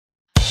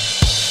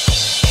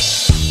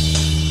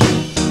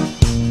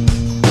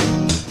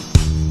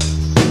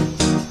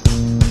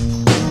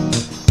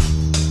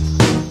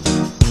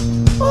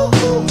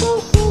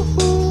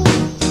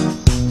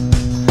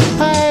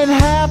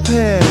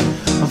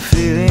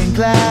feeling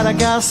glad I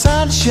got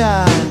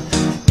sunshine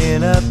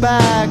in a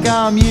bag.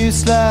 I'm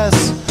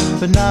useless,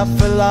 but not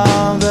for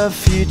long. The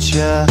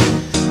future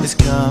is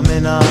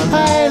coming on.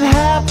 I ain't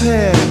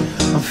happy,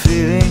 I'm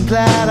feeling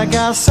glad I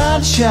got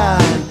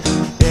sunshine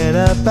in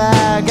a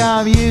bag.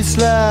 I'm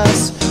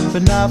useless,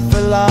 but not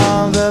for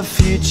long. The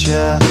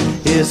future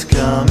is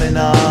coming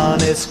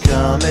on. It's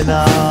coming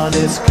on.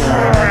 It's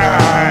coming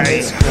on.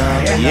 It's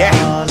coming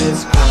on.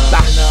 It's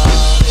coming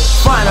on.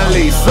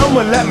 Finally,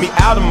 someone let me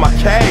out of my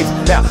cage.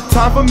 Now,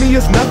 time for me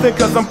is nothing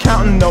cause I'm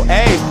counting no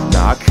A's.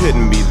 Nah, I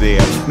couldn't be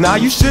there. Nah,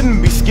 you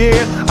shouldn't be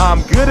scared.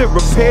 I'm good at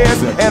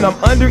repairs and I'm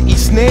under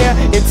each snare.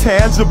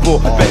 Intangible,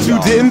 that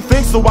you didn't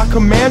think, so I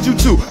command you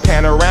to.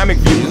 Panoramic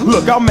view,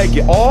 look, I'll make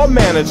it all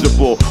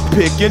manageable.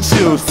 Pick and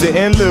choose, sit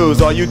and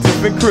lose, all you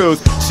different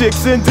crews,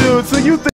 chicks and dudes, so you think